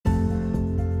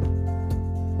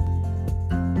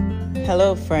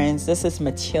Hello, friends. This is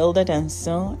Matilda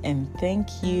Danson, and thank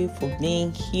you for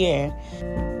being here.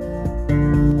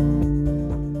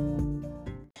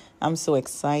 I'm so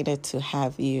excited to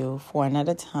have you for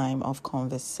another time of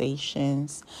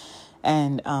conversations.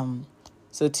 And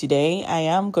so today I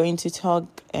am going to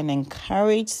talk and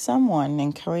encourage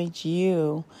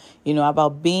you,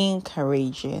 about being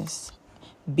courageous.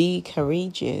 Be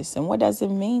courageous. And what does it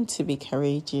mean to be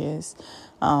courageous?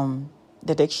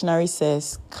 The dictionary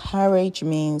says courage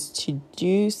means to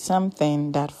do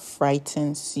something that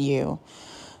frightens you,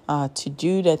 to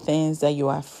do the things that you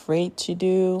are afraid to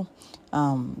do,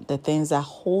 the things that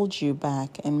hold you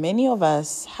back. And many of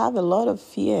us have a lot of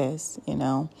fears,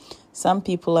 Some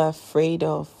people are afraid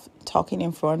of talking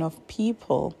in front of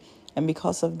people. And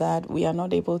because of that, we are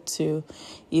not able to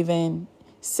even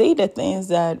say the things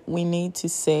that we need to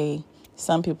say.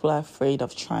 Some people are afraid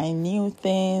of trying new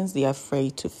things. They are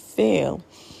afraid to fail.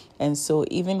 And so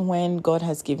even when God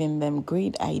has given them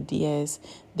great ideas,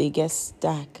 they get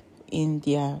stuck in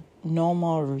their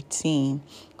normal routine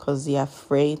because they are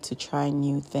afraid to try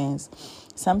new things.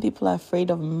 Some people are afraid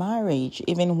of marriage.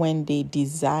 Even when they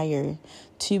desire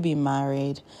to be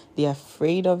married, they are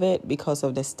afraid of it because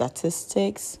of the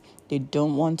statistics. They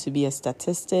don't want to be a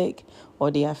statistic, or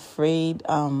they are afraid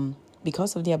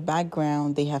because of their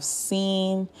background. They have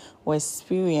seen or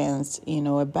experienced,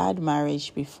 a bad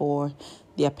marriage before.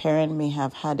 Their parent may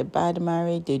have had a bad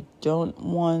marriage. They don't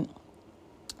want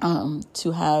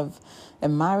to have a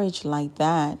marriage like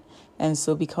that. And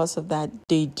so because of that,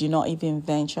 they do not even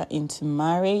venture into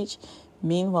marriage.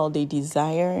 Meanwhile, they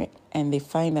desire it and they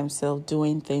find themselves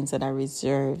doing things that are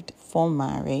reserved for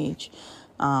marriage.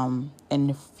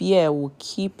 And fear will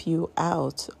keep you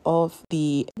out of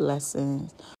the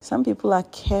blessings. Some people are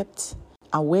kept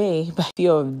away by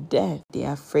fear of death. They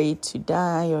are afraid to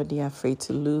die, or they are afraid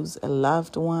to lose a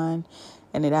loved one,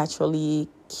 and it actually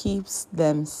keeps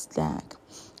them stuck.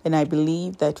 And I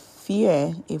believe that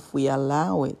fear, if we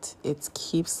allow it, it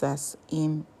keeps us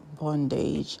in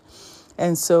bondage.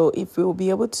 And so if we will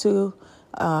be able to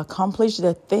accomplish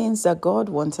the things that God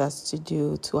wants us to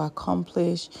do, to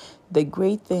accomplish the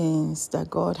great things that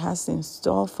God has in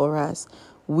store for us,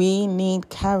 we need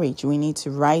courage. We need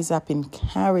to rise up in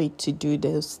courage to do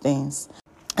those things.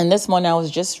 And this morning I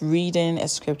was just reading a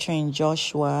scripture in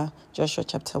Joshua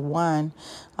chapter 1.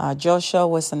 Joshua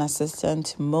was an assistant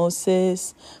to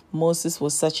Moses. Moses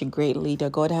was such a great leader.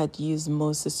 God had used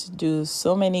Moses to do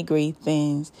so many great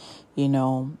things,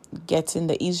 getting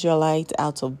the Israelites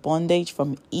out of bondage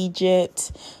from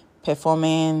Egypt,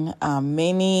 performing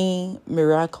many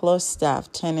miraculous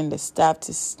stuff, turning the staff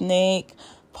to snake,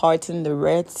 parting the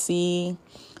Red Sea.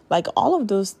 Like all of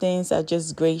those things are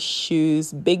just great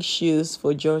shoes, big shoes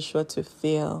for Joshua to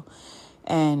fill.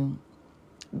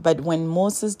 But when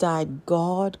Moses died,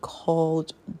 God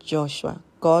called Joshua.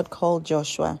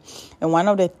 And one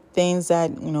of the things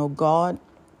that, God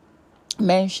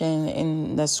mentioned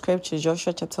in the scripture,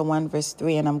 Joshua chapter 1, verse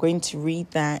 3, and I'm going to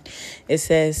read that. It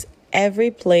says,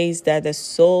 "Every place that the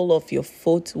sole of your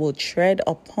foot will tread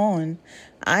upon,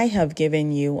 I have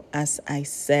given you, as I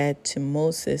said to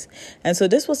Moses." And so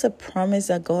this was a promise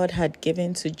that God had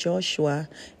given to Joshua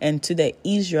and to the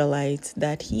Israelites,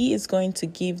 that he is going to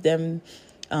give them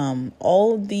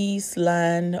all these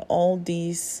land, all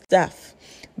these stuff.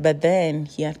 But then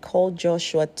he had called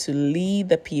Joshua to lead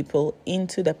the people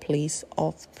into the place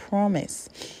of promise.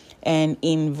 And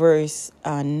in verse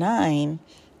 9,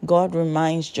 God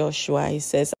reminds Joshua, he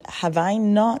says, "Have I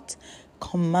not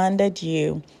commanded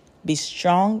you? Be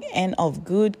strong and of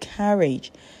good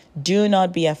courage. Do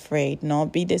not be afraid, nor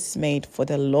be dismayed, for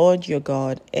the Lord your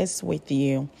God is with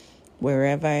you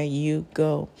wherever you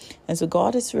go." And so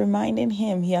God is reminding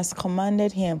him, he has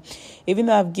commanded him, even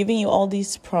though I've given you all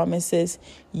these promises,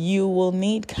 you will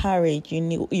need courage.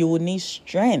 You will need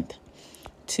strength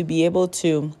to be able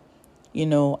to,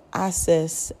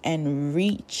 access and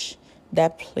reach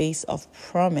that place of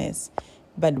promise.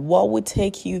 But what would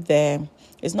take you there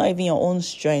is not even your own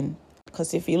strength.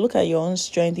 Because if you look at your own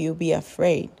strength, you'll be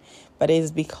afraid. But it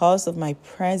is because of my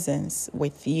presence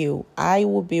with you. I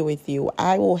will be with you.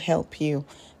 I will help you.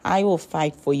 I will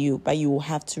fight for you. But you will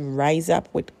have to rise up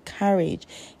with courage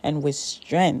and with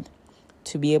strength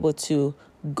to be able to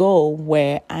go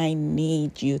where I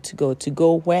need you to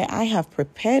go where I have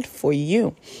prepared for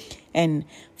you. And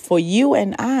for you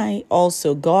and I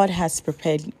also, God has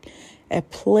prepared a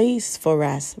place for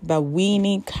us, but we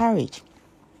need courage.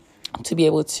 to be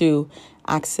able to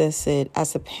access it.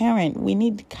 As a parent, we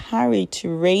need courage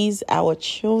to raise our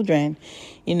children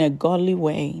in a godly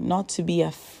way, not to be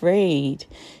afraid,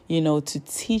 to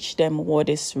teach them what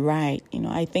is right.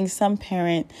 I think some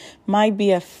parent might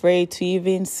be afraid to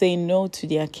even say no to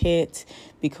their kids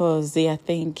because they are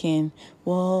thinking,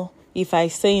 well, if I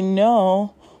say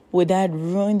no, would that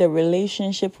ruin the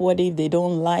relationship? What if they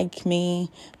don't like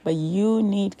me? But you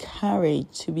need courage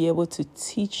to be able to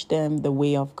teach them the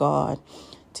way of God,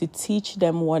 to teach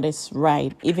them what is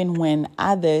right, even when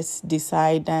others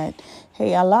decide that,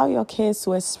 hey, allow your kids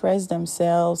to express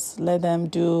themselves, let them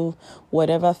do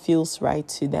whatever feels right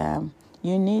to them.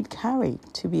 You need courage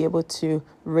to be able to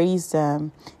raise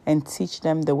them and teach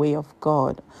them the way of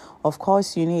God. Of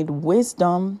course, you need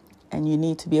wisdom, and you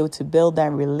need to be able to build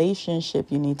that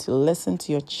relationship. You need to listen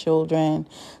to your children,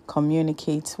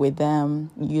 communicate with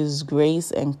them, use grace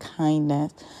and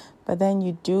kindness. But then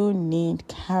you do need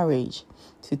courage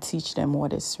to teach them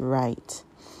what is right.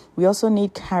 We also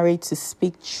need courage to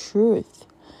speak truth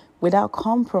without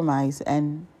compromise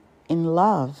and in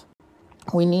love.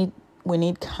 We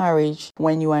need courage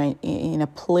when you are in a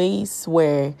place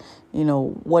where,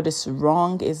 what is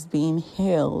wrong is being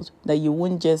healed, that you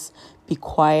wouldn't just be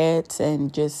quiet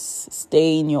and just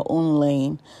stay in your own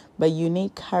lane, but you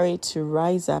need courage to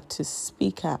rise up, to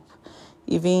speak up,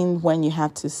 even when you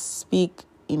have to speak,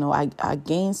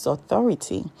 against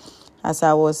authority. As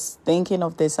I was thinking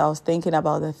of this, I was thinking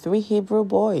about the 3 Hebrew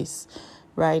boys,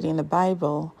 right, in the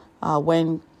Bible,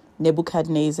 when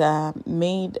Nebuchadnezzar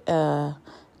made a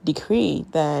decree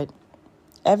that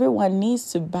everyone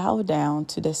needs to bow down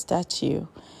to the statue.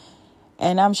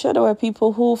 And I'm sure there were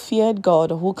people who feared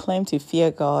God or who claimed to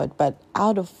fear God, but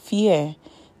out of fear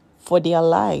for their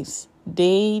lives,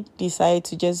 they decide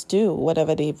to just do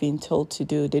whatever they've been told to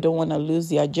do. They don't want to lose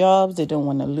their jobs. They don't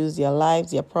want to lose their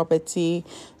lives, their property,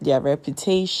 their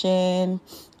reputation.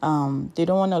 They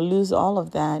don't want to lose all of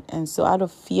that. And so out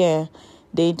of fear,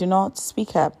 they do not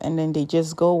speak up, and then they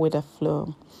just go with the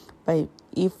flow. But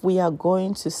if we are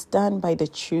going to stand by the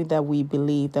truth that we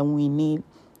believe, then we need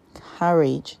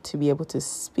courage to be able to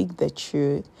speak the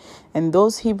truth. And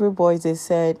those Hebrew boys, they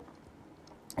said,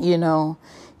 we know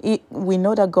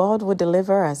that God will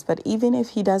deliver us, but even if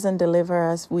he doesn't deliver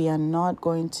us, we are not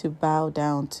going to bow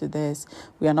down to this.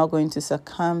 We are not going to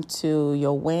succumb to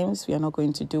your whims. We are not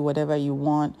going to do whatever you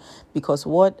want, because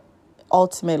what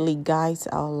ultimately guides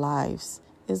our lives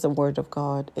is the word of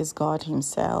God, is God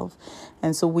himself.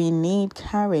 And so we need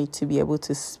courage to be able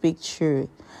to speak truth.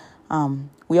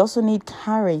 We also need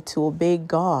courage to obey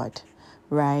God,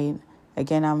 right?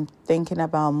 Again, I'm thinking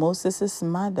about Moses'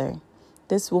 mother.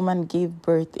 This woman gave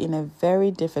birth in a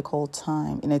very difficult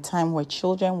time, in a time where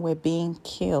children were being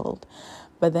killed.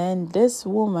 But then this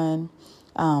woman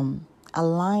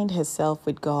aligned herself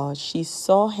with God. She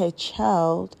saw her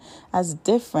child as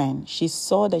different. She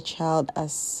saw the child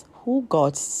as who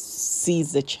God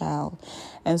sees the child.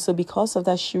 And so because of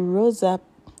that, she rose up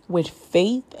with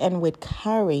faith and with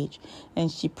courage, and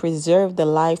she preserved the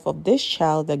life of this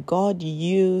child that God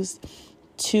used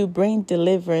to bring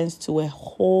deliverance to a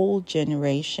whole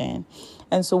generation.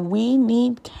 And so we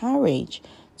need courage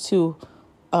to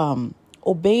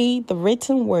obey the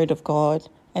written word of God,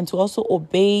 and to also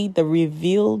obey the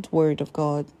revealed word of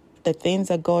God, the things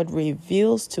that God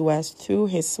reveals to us through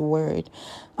his word,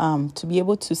 to be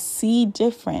able to see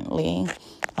differently,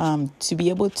 to be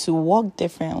able to walk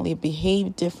differently,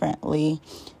 behave differently,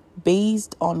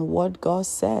 based on what God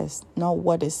says, not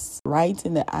what is right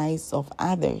in the eyes of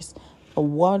others, but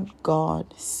what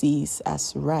God sees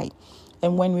as right.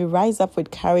 And when we rise up with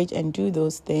courage and do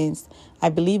those things, I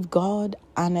believe God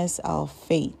honors our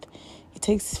faith. It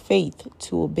takes faith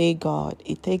to obey God.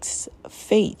 It takes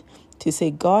faith to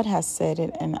say, God has said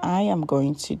it and I am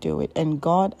going to do it. And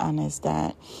God honors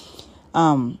that.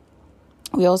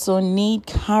 We also need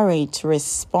courage to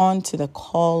respond to the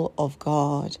call of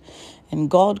God. And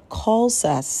God calls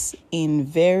us in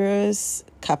various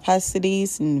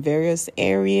capacities, in various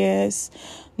areas,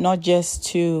 not just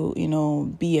to,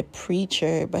 be a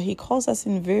preacher, but he calls us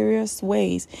in various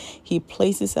ways. He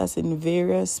places us in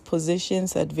various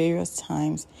positions at various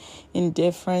times in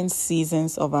different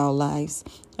seasons of our lives.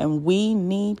 And we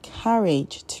need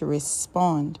courage to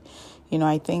respond.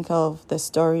 I think of the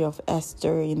story of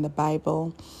Esther in the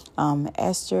Bible.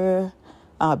 Esther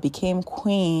became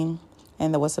queen,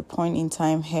 and there was a point in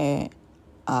time her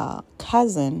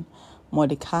cousin,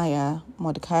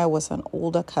 Mordecai was an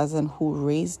older cousin who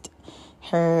raised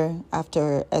her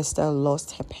after Esther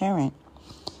lost her parent.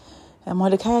 And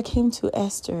Mordecai came to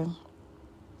Esther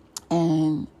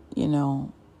and,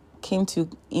 came to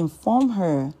inform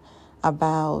her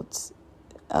about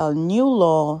a new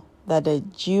law that the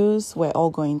Jews were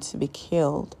all going to be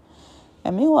killed.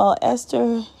 And meanwhile,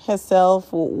 Esther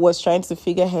herself was trying to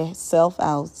figure herself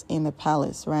out in the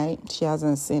palace, right? She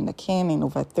hasn't seen the king in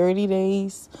over 30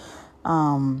 days.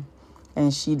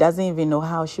 And she doesn't even know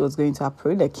how she was going to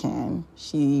approach the king.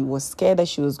 She was scared that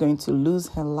she was going to lose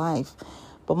her life.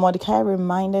 But Mordecai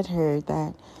reminded her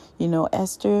that,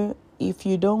 Esther, if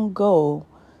you don't go,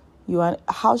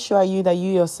 how sure are you that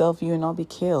you yourself, you will not be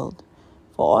killed?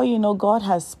 For all you know, God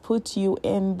has put you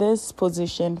in this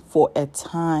position for a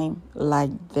time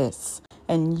like this.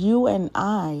 And you and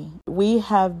I, we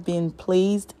have been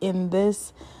placed in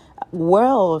this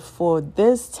world for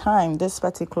this time, this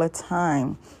particular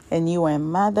time. And you are a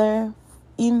mother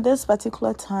in this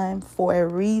particular time for a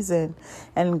reason.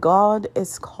 And God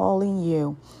is calling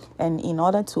you. And in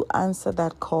order to answer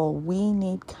that call, we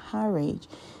need courage.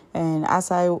 And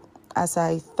as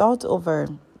I thought over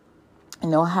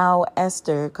how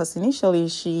Esther, because initially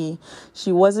she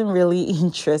wasn't really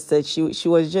interested. She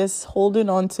was just holding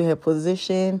on to her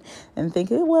position and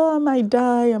thinking, well, I might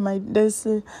die, I might this.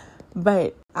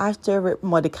 But after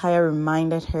Mordecai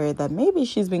reminded her that maybe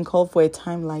she's been called for a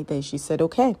time like this, she said,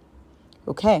 okay,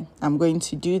 I'm going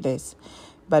to do this.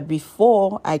 But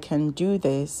before I can do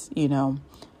this,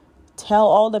 tell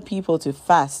all the people to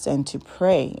fast and to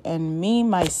pray. And me,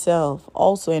 myself,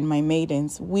 also and my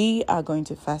maidens, we are going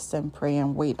to fast and pray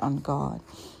and wait on God.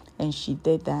 And she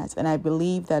did that. And I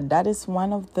believe that is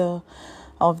one of the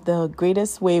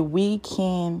greatest way we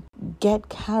can get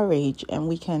courage and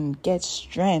we can get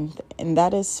strength. And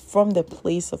that is from the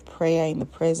place of prayer in the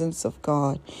presence of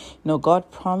God.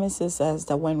 God promises us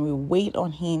that when we wait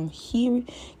on him, he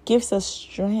gives us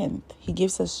strength. He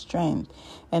gives us strength.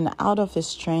 And out of his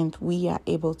strength, we are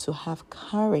able to have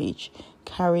courage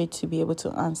to be able to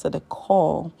answer the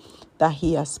call that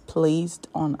he has placed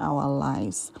on our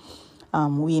lives.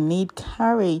 We need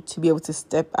courage to be able to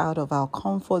step out of our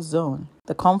comfort zone.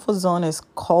 The comfort zone is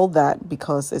called that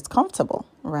because it's comfortable,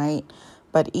 right?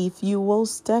 But if you will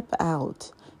step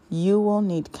out, you will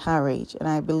need courage. And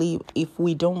I believe if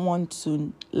we don't want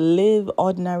to live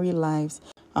ordinary lives,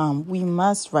 we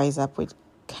must rise up with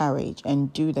courage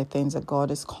and do the things that God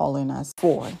is calling us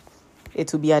for.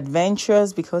 It will be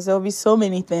adventurous because there will be so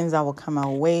many things that will come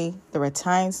our way. There are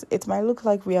times it might look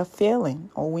like we are failing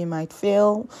or we might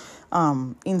fail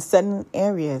in certain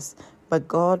areas. But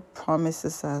God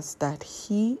promises us that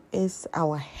he is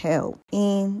our help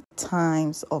in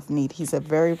times of need. He's a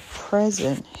very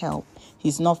present help.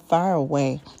 He's not far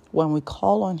away. When we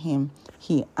call on him,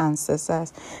 he answers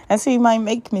us. And so you might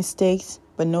make mistakes,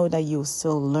 but know that you'll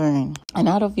still learn. And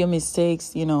out of your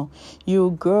mistakes,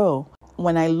 you'll grow.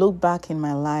 When I look back in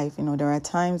my life, there are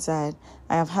times that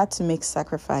I have had to make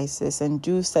sacrifices and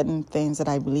do certain things that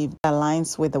I believe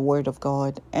aligns with the word of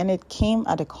God. And it came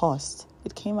at a cost.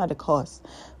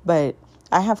 But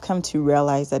I have come to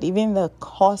realize that even the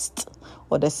cost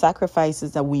or the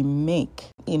sacrifices that we make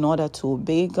in order to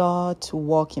obey God, to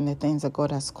walk in the things that God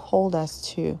has called us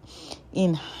to,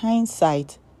 in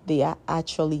hindsight, they are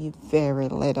actually very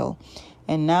little.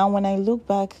 And now when I look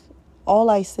back, all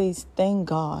I say is thank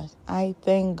God. I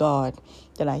thank God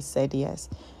that I said yes.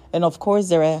 And of course,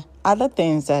 there are other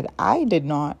things that I did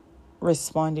not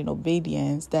respond in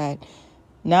obedience that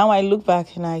now I look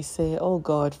back and I say, oh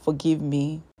God, forgive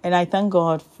me. And I thank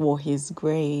God for his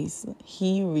grace.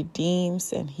 He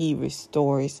redeems and he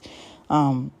restores.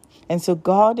 And so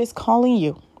God is calling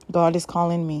you. God is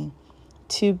calling me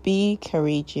to be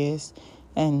courageous.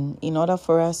 And in order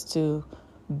for us to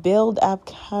build up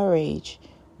courage,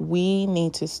 we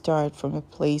need to start from a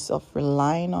place of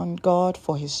relying on God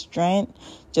for his strength,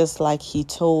 just like he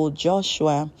told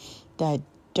Joshua that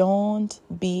don't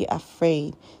be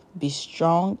afraid, be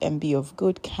strong and be of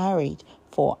good courage,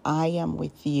 for I am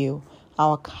with you.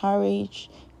 Our courage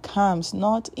comes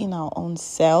not in our own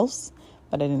selves,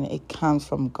 but it comes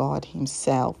from God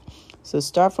himself. So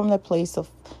start from the place of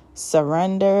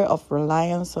surrender, of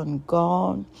reliance on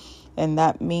God. And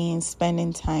that means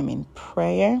spending time in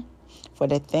prayer for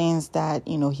the things that,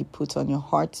 he puts on your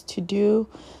heart to do.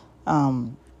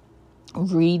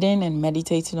 Reading and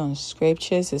meditating on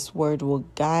scriptures. His word will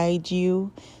guide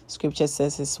you. Scripture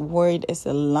says his word is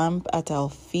a lamp at our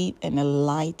feet and a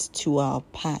light to our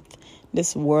path.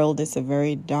 This world is a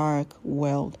very dark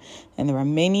world, and there are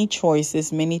many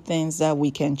choices, many things that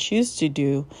we can choose to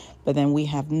do, but then we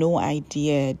have no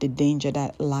idea the danger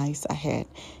that lies ahead.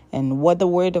 And what the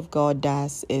word of God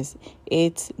does is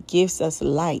it gives us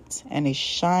light and it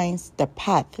shines the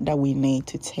path that we need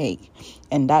to take.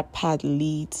 And that path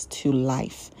leads to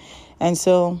life. And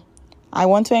so I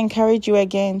want to encourage you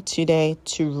again today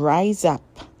to rise up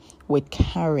with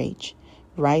courage.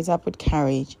 rise up with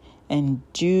courage and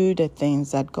do the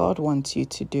things that God wants you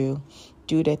to do.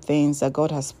 Do the things that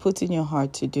God has put in your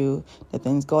heart to do, the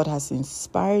things God has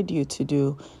inspired you to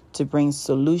do, to bring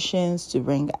solutions, to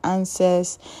bring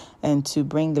answers, and to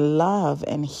bring love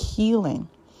and healing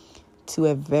to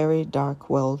a very dark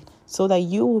world, so that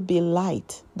you will be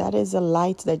light. That is the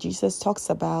light that Jesus talks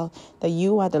about, that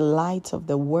you are the light of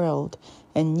the world,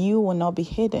 and you will not be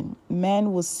hidden.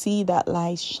 Men will see that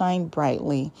light shine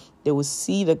brightly. They will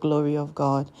see the glory of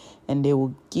God, and they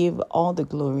will give all the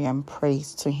glory and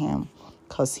praise to him,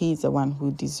 because he's the one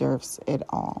who deserves it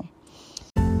all.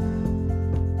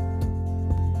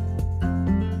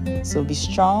 So be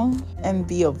strong and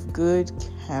be of good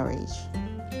courage.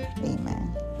 Amen.